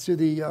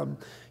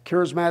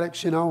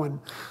charismatics, and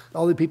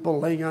all the people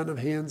laying on of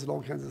hands and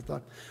all kinds of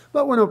stuff.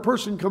 But when a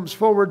person comes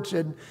forward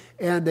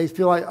and they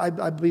feel,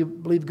 I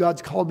believe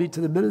God's called me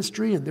to the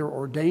ministry, and they're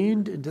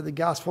ordained into the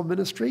gospel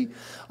ministry,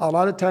 a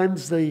lot of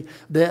times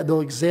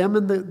they'll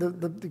examine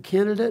the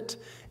candidate.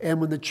 And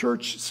when the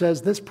church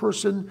says this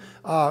person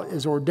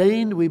is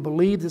ordained, we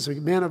believe this is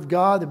a man of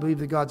God, they believe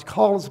that God's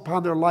call is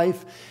upon their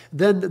life,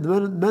 then the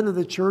men of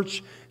the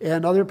church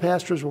and other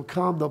pastors will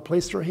come, they'll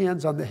place their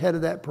hands on the head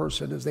of that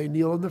person as they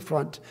kneel in the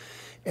front,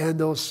 and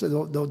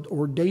they'll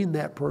ordain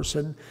that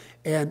person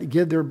and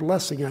give their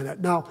blessing on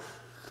it. Now,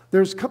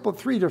 there's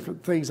three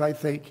different things, I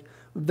think,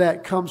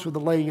 that comes with the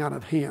laying on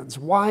of hands.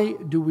 Why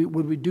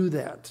would we do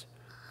that?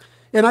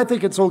 And I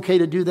think it's okay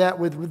to do that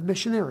with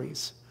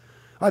missionaries.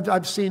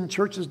 I've seen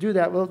churches do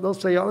that. They'll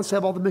say, let's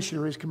have all the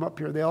missionaries come up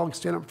here. They all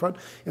stand up front,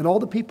 and all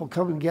the people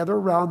come and gather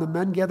around. The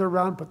men gather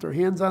around, put their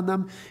hands on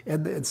them,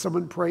 and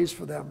someone prays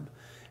for them.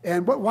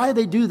 And why do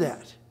they do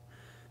that?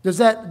 Does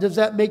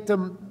that make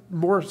them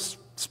more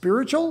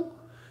spiritual?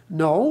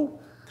 No.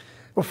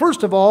 Well,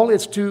 first of all,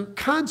 it's to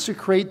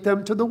consecrate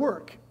them to the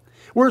work.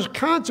 We're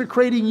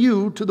consecrating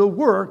you to the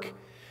work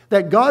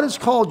that God has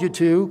called you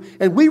to,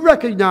 and we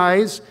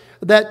recognize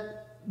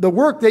that the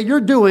work that you're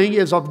doing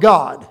is of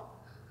God.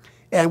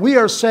 And we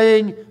are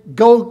saying,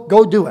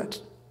 go do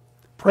it.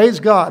 Praise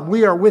God.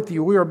 We are with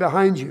you. We are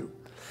behind you.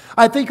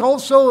 I think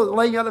also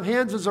laying out of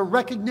hands is a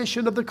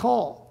recognition of the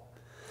call.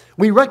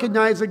 We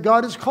recognize that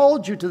God has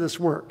called you to this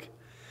work,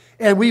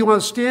 and we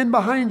want to stand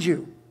behind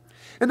you.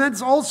 And then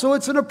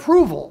it's an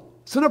approval.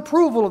 It's an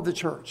approval of the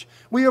church.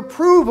 We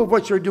approve of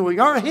what you're doing.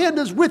 Our hand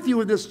is with you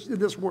in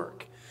this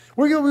work.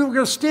 We're going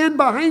to stand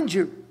behind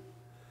you.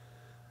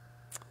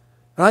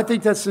 And I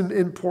think that's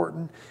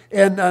important.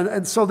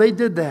 And so they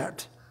did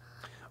that.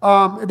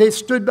 They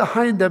stood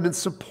behind them in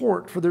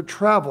support for their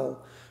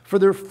travel, for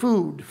their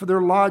food, for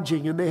their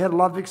lodging, and they had a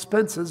lot of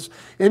expenses.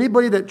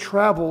 Anybody that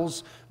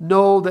travels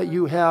know that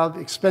you have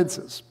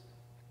expenses.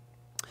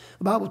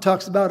 The Bible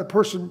talks about a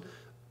person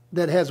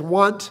that has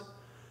want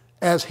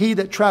as he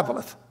that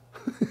traveleth.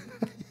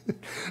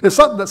 There's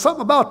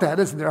something about that,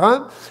 isn't there,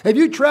 huh? If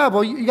you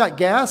travel, you got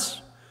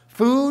gas,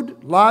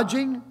 food,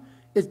 lodging.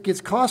 It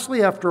gets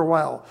costly after a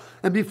while.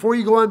 And before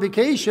you go on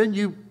vacation,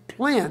 you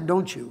plan,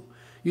 don't you?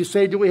 You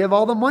say, do we have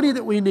all the money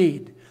that we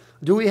need?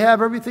 Do we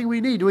have everything we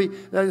need?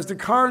 Is the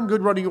car in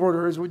good running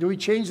order? Do we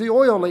change the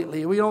oil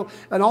lately?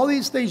 And all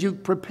these things you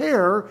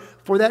prepare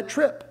for that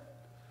trip.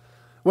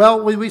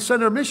 Well, when we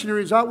send our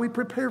missionaries out, we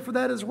prepare for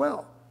that as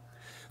well.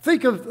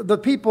 Think of the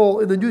people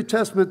in the New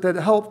Testament that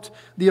helped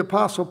the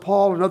Apostle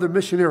Paul and other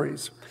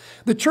missionaries.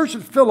 The church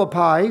at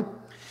Philippi,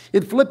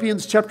 in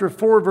Philippians chapter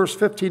 4, verse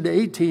 15 to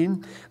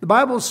 18, the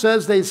Bible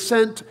says they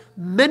sent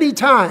many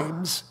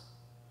times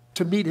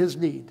to meet his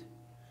need.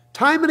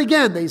 Time and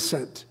again they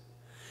sent.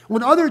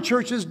 When other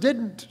churches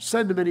didn't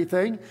send him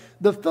anything,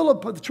 the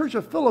church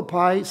of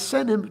Philippi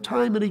sent him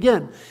time and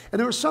again. And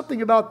there was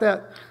something about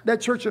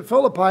that church of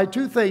Philippi,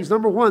 two things.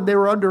 Number one, they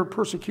were under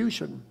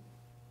persecution.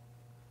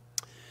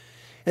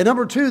 And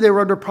number two, they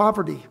were under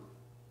poverty.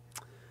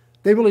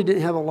 They really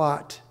didn't have a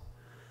lot.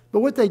 But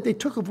what they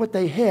took of what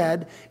they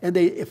had and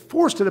they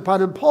forced it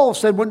upon him. Paul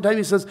said one time,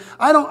 he says,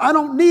 I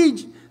don't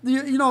need,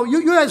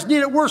 you guys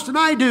need it worse than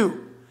I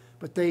do.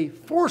 But they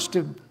forced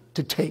him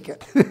to take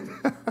it.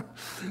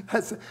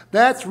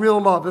 That's real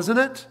love, isn't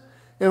it?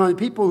 And when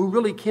people who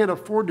really can't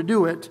afford to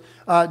do it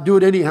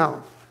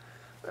anyhow.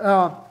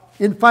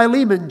 In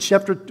Philemon,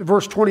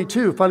 verse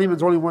 22,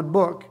 Philemon's only one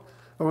book,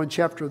 or one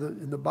chapter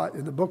in the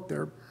book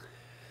there.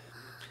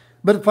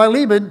 But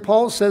Philemon,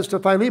 Paul says to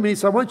Philemon, he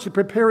said, I want you to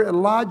prepare a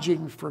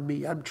lodging for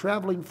me. I'm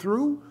traveling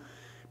through.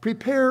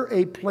 Prepare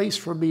a place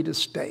for me to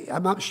stay.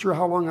 I'm not sure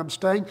how long I'm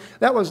staying.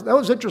 That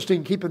was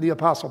interesting, keeping the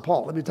Apostle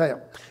Paul, let me tell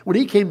you. When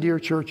he came to your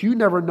church, you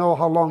never know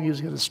how long he was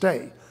going to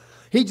stay.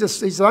 He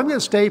said, I'm going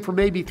to stay for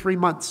maybe 3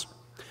 months.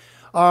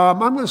 I'm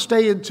going to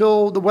stay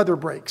until the weather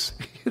breaks.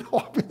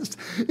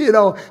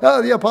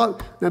 The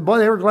Apostle, and boy,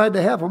 they were glad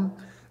to have him.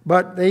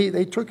 But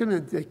they took him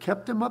and they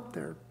kept him up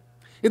there.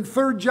 In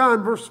 3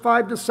 John, verse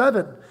 5 to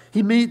 7,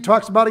 he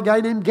talks about a guy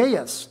named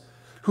Gaius,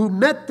 who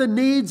met the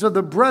needs of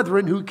the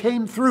brethren who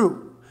came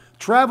through.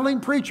 Traveling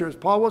preachers.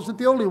 Paul wasn't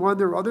the only one.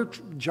 There were other.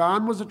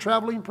 John was a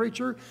traveling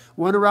preacher,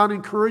 went around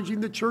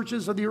encouraging the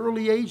churches of the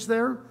early age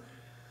there.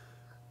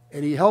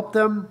 And he helped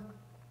them.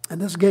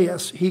 And this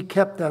Gaius, he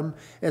kept them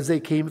as they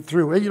came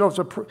through.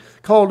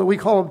 And we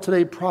call them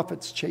today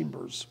prophets'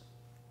 chambers.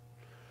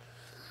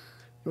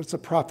 What's a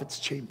prophet's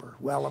chamber?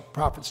 Well, a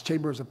prophet's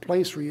chamber is a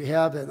place where you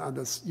have,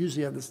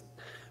 usually on this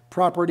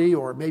property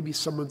or maybe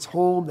someone's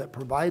home that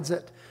provides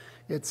it.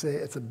 It's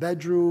a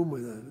bedroom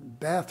with a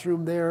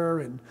bathroom there,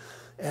 and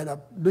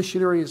a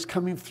missionary is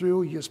coming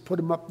through. You just put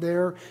them up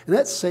there, and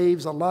that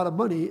saves a lot of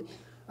money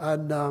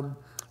on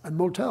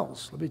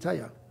motels. Let me tell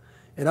you.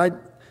 And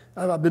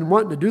I've been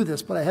wanting to do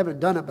this, but I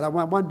haven't done it. But I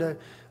wanted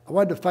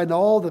to find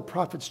all the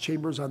prophets'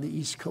 chambers on the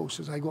East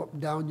Coast as I go up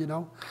and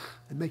down,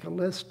 and make a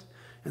list.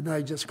 And then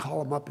I just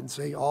call them up and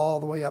say, all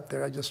the way up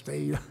there, I just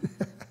stay.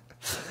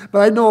 But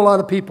I know a lot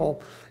of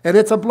people, and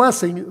it's a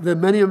blessing that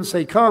many of them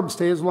say, come,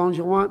 stay as long as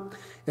you want.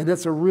 And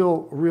it's a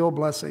real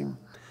blessing.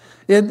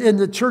 In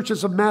the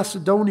churches of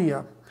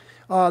Macedonia,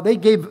 they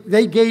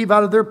gave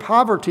out of their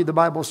poverty, the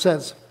Bible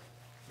says.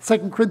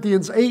 2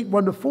 Corinthians 8,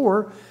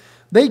 1-4,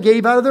 they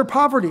gave out of their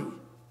poverty.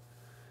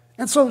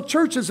 And so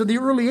churches in the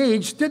early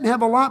age didn't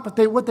have a lot,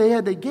 but what they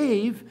had, they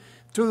gave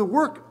to the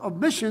work of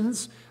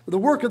missions. The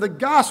work of the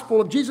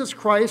gospel of Jesus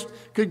Christ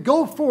could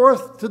go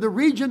forth to the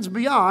regions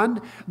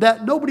beyond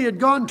that nobody had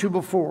gone to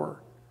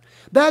before.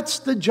 That's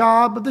the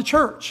job of the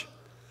church.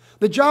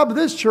 The job of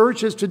this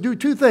church is to do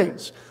two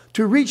things.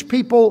 To reach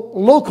people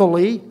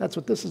locally, that's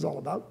what this is all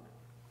about.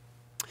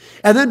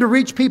 And then to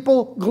reach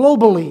people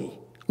globally.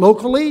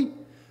 Locally,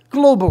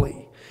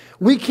 globally.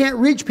 We can't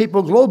reach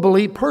people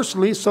globally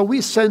personally, so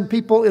we send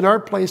people in our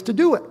place to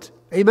do it.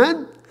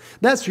 Amen?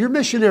 That's your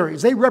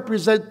missionaries. They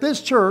represent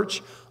this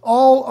church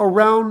all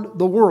around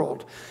the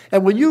world.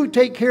 And when you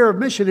take care of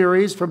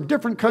missionaries from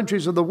different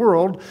countries of the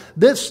world,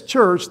 this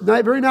church,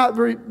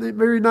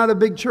 not a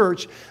big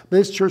church,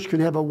 this church can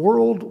have a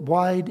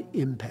worldwide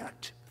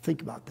impact.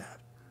 Think about that.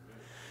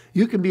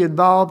 You can be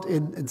involved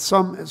in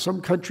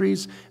some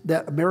countries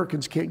that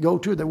Americans can't go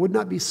to, that would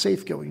not be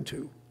safe going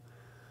to.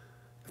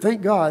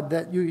 Thank God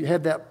that you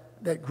have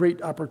that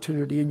great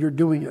opportunity and you're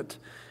doing it.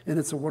 And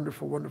it's a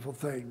wonderful, wonderful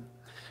thing.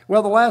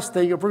 Well, the last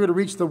thing, if we're going to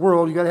reach the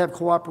world, you got to have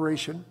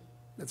cooperation.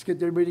 Let's get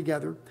everybody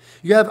together.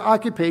 You have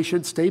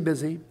occupation, stay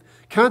busy.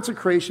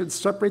 Consecration,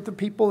 separate the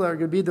people that are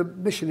going to be the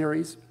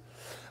missionaries.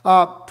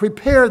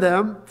 Prepare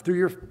them through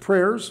your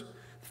prayers,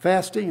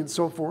 fasting, and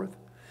so forth.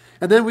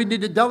 And then we need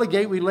to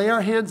delegate. We lay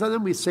our hands on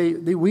them. We say,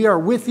 we are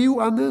with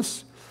you on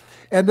this.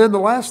 And then the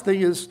last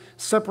thing is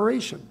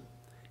separation.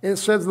 And it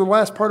says in the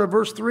last part of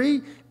verse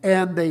 3,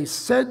 and they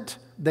sent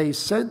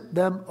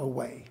them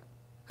away.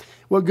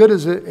 What good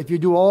is it if you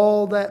do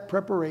all that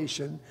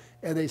preparation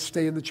and they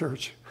stay in the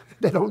church?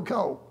 They don't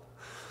go.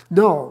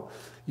 No,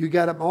 you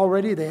got them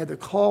already. They had the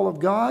call of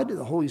God.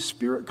 The Holy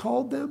Spirit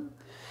called them.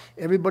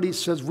 Everybody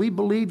says, we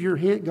believe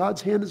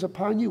God's hand is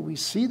upon you. We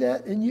see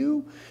that in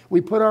you. We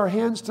put our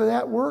hands to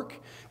that work.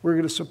 We're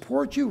going to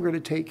support you. We're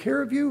going to take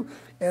care of you.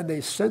 And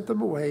they sent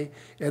them away,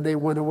 and they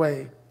went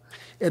away.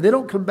 And they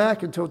don't come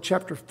back until at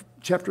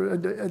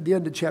the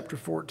end of chapter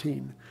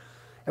 14.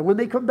 And when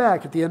they come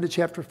back at the end of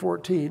chapter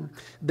 14,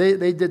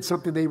 they did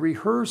something. They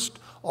rehearsed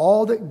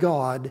all that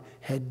God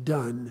had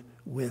done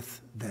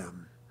with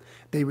them.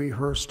 They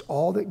rehearsed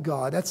all that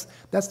God,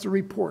 that's the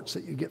reports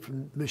that you get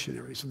from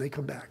missionaries when they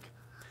come back.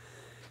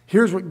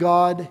 Here's what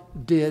God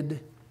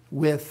did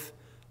with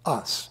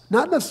us.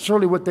 Not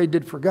necessarily what they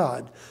did for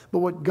God, but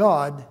what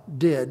God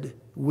did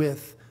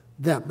with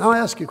them. Now I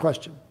ask you a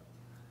question.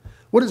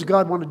 What does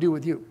God want to do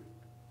with you?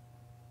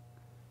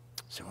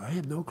 So I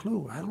have no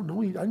clue. I don't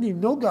know. I didn't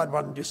even know God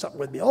wanted to do something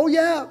with me. Oh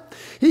yeah.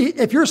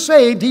 If you're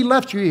saved, He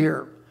left you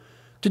here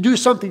to do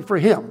something for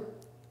Him.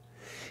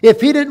 If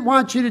He didn't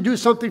want you to do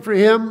something for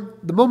Him,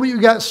 the moment you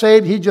got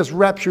saved, He just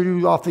raptured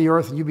you off the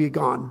earth and you'd be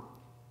gone.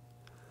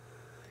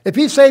 If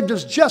He saved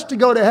us just to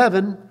go to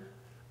heaven,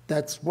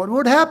 that's what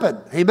would happen.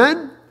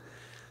 Amen?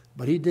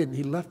 But He didn't.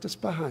 He left us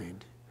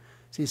behind.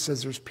 He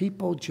says there's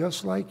people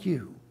just like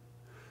you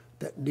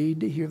that need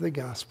to hear the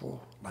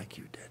gospel like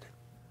you did.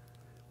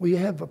 Will you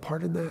have a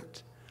part in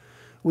that?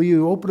 Will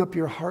you open up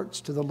your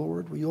hearts to the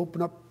Lord? Will you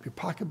open up your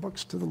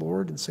pocketbooks to the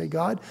Lord and say,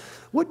 God,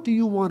 what do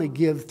you want to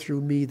give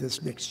through me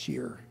this next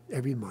year,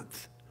 every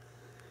month,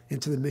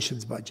 into the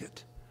missions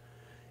budget?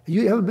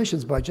 You have a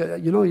missions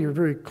budget. You know, you're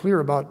very clear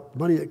about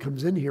money that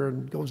comes in here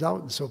and goes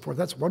out and so forth.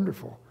 That's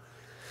wonderful.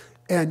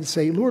 And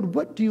say, Lord,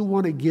 what do you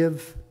want to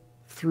give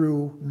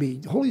through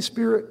me? Holy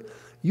Spirit,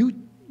 you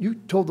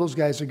told those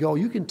guys to go.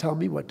 You can tell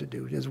me what to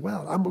do as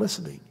well. I'm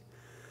listening.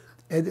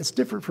 And it's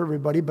different for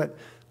everybody, but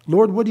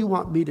Lord, what do you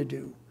want me to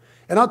do?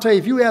 And I'll tell you,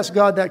 if you ask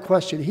God that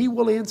question, He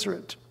will answer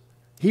it.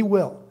 He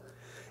will.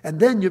 And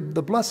then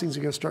the blessings are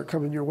going to start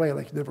coming your way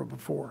like never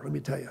before, let me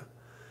tell you.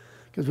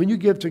 Because when you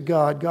give to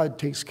God, God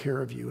takes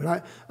care of you.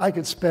 And I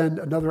could spend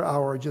another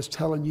hour just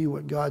telling you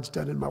what God's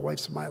done in my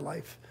wife's and my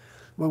life.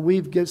 When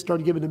we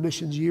started giving to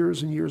missions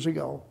years and years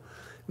ago,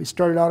 we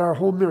started out our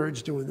whole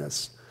marriage doing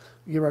this.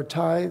 We give our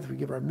tithe, we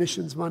give our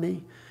missions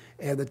money,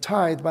 and the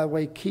tithe, by the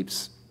way,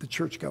 keeps the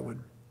church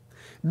going.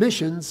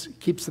 Missions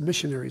keeps the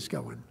missionaries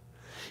going.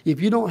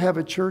 If you don't have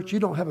a church, you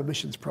don't have a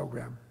missions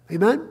program.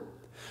 Amen?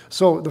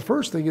 So the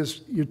first thing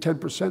is your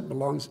 10%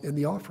 belongs in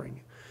the offering.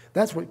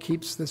 That's what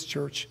keeps this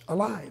church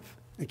alive.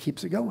 It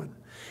keeps it going.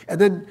 And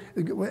then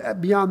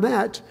beyond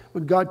that,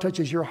 when God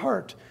touches your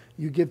heart,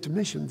 you give to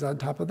missions on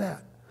top of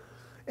that.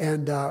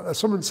 And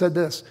someone said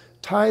this,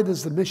 tithe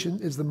is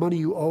the money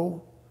you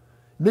owe.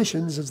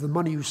 Missions is the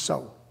money you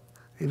sow.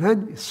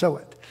 Amen? You sow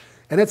it.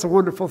 And it's a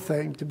wonderful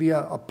thing to be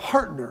a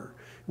partner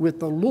with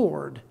the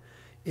Lord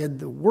in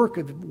the work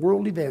of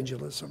world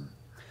evangelism.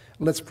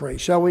 Let's pray,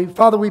 shall we?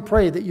 Father, we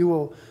pray that you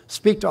will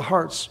speak to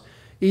hearts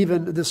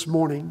even this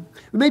morning.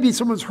 Maybe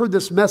someone's heard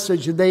this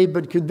message and they've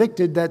been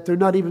convicted that they're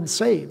not even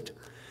saved.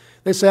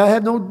 They say, I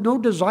have no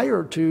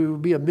desire to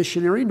be a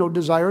missionary, no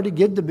desire to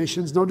give to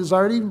missions, no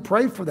desire to even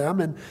pray for them.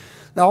 And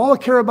now all I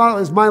care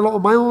about is my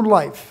own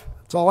life.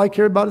 That's all I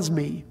care about is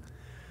me.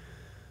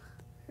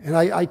 And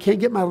I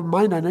can't get my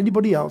mind on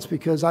anybody else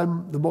because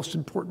I'm the most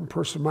important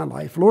person in my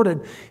life. Lord,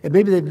 and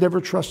maybe they've never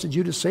trusted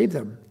you to save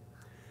them.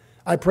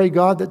 I pray,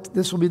 God, that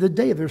this will be the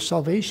day of their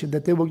salvation,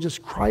 that they will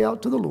just cry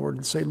out to the Lord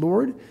and say,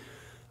 Lord,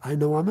 I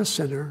know I'm a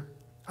sinner.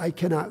 I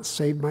cannot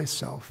save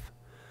myself.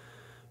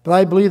 But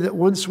I believe that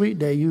one sweet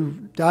day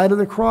you died on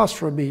the cross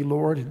for me,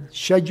 Lord, and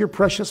shed your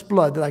precious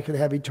blood that I could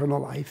have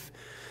eternal life.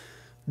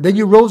 Then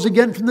you rose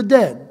again from the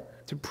dead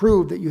to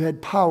prove that you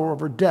had power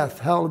over death,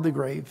 hell, and the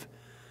grave.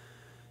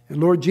 And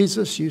Lord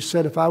Jesus, you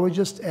said if I would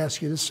just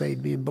ask you to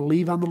save me and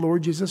believe on the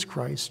Lord Jesus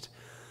Christ,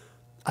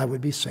 I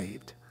would be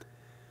saved.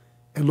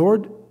 And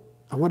Lord,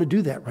 I want to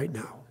do that right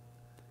now.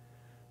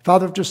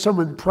 Father, if there's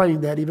someone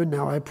praying that even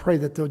now, I pray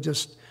that they'll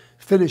just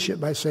finish it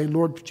by saying,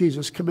 Lord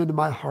Jesus, come into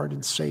my heart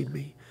and save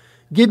me.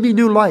 Give me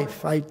new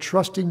life. I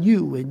trust in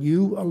you and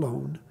you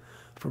alone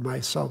for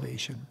my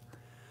salvation.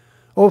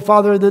 Oh,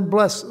 Father, and then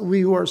bless we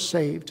who are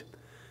saved.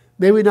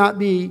 May we not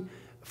be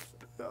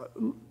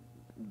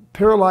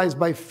paralyzed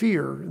by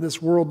fear in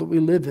this world that we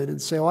live in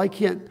and say, oh, I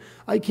can't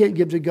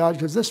give to God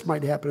because this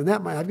might happen and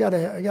that might. I got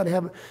to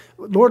have it.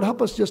 Lord,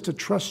 help us just to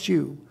trust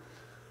you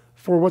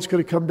for what's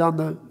going to come down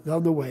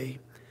the way.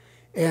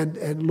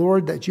 And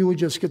Lord, that you would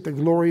just get the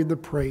glory and the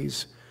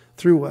praise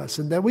through us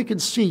and that we can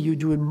see you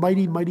doing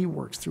mighty, mighty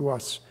works through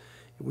us.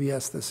 We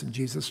ask this in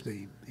Jesus'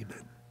 name.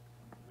 Amen.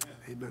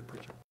 Amen.